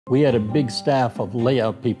We had a big staff of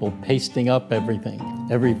layout people pasting up everything.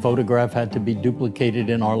 Every photograph had to be duplicated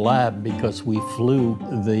in our lab because we flew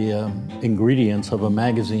the ingredients of a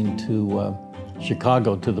magazine to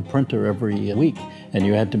Chicago to the printer every week, and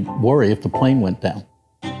you had to worry if the plane went down.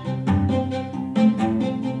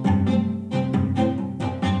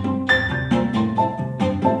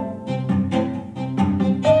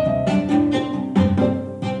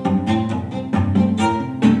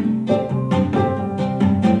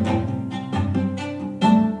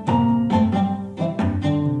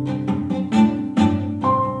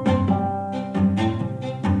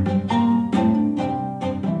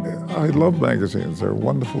 I love magazines. They're a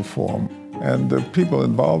wonderful form. And the people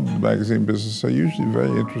involved in the magazine business are usually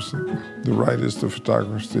very interesting. The writers, the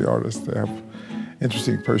photographers, the artists, they have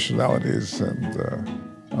interesting personalities and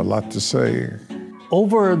a lot to say.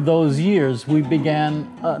 Over those years, we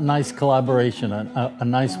began a nice collaboration, a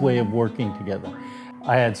nice way of working together.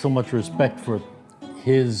 I had so much respect for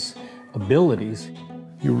his abilities.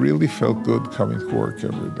 You really felt good coming to work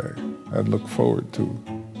every day and looked forward to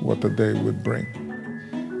what the day would bring.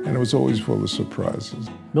 And it was always full of surprises.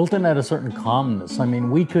 Milton had a certain calmness. I mean,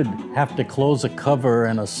 we could have to close a cover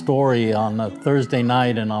and a story on a Thursday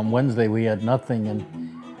night, and on Wednesday we had nothing, and,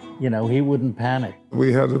 you know, he wouldn't panic.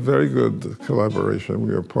 We had a very good collaboration.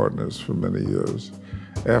 We were partners for many years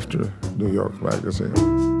after New York Magazine.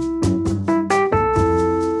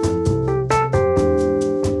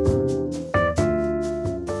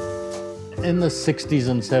 In the 60s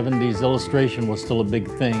and 70s, illustration was still a big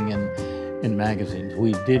thing in magazines.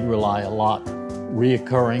 We did rely a lot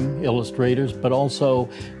reoccurring illustrators, but also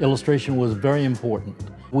illustration was very important.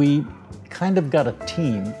 We kind of got a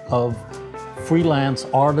team of freelance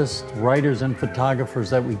artists, writers, and photographers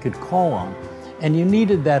that we could call on. And you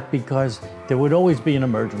needed that because there would always be an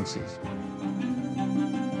emergency.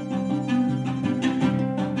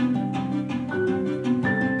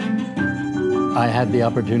 I had the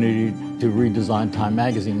opportunity to redesign Time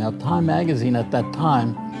magazine. Now, Time magazine at that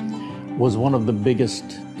time was one of the biggest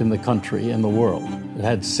in the country, in the world. It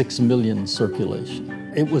had 6 million circulation.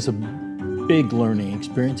 It was a big learning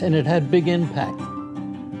experience, and it had big impact.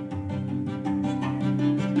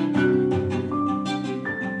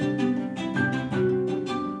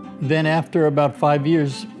 Then after about 5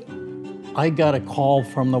 years, I got a call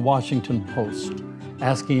from the Washington Post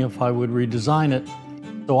asking if I would redesign it.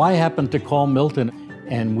 So I happened to call Milton,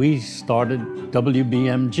 and we started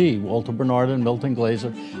WBMG, Walter Bernard and Milton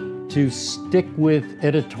Glaser, to stick with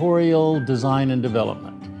editorial design and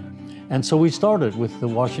development. And so we started with the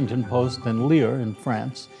Washington Post and Lire in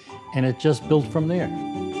France, and it just built from there.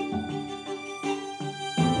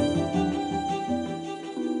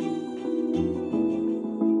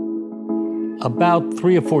 About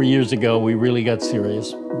 3 or 4 years ago, we really got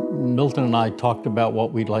serious. Milton and I talked about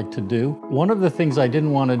what we'd like to do. One of the things I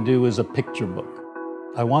didn't want to do is a picture book.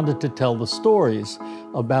 I wanted to tell the stories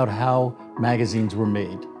about how magazines were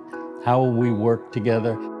made, how we worked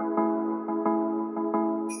together.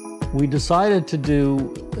 We decided to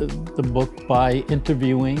do the book by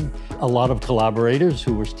interviewing a lot of collaborators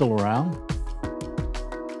who were still around.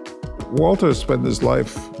 Walter spent his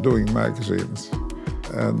life doing magazines,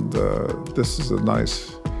 and this is a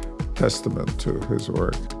nice testament to his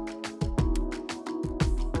work.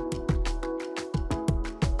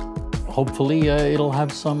 Hopefully it'll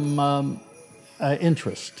have some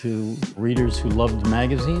interest to readers who loved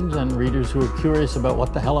magazines and readers who are curious about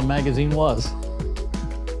what the hell a magazine was.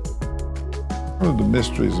 One of the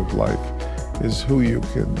mysteries of life is who you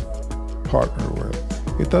can partner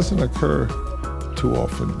with. It doesn't occur too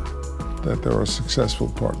often that there are successful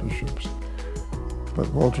partnerships. But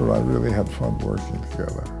Walter and I really had fun working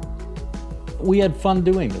together. We had fun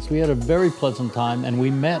doing this. We had a very pleasant time, and we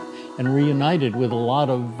met and reunited with a lot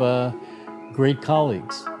of great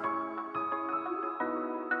colleagues.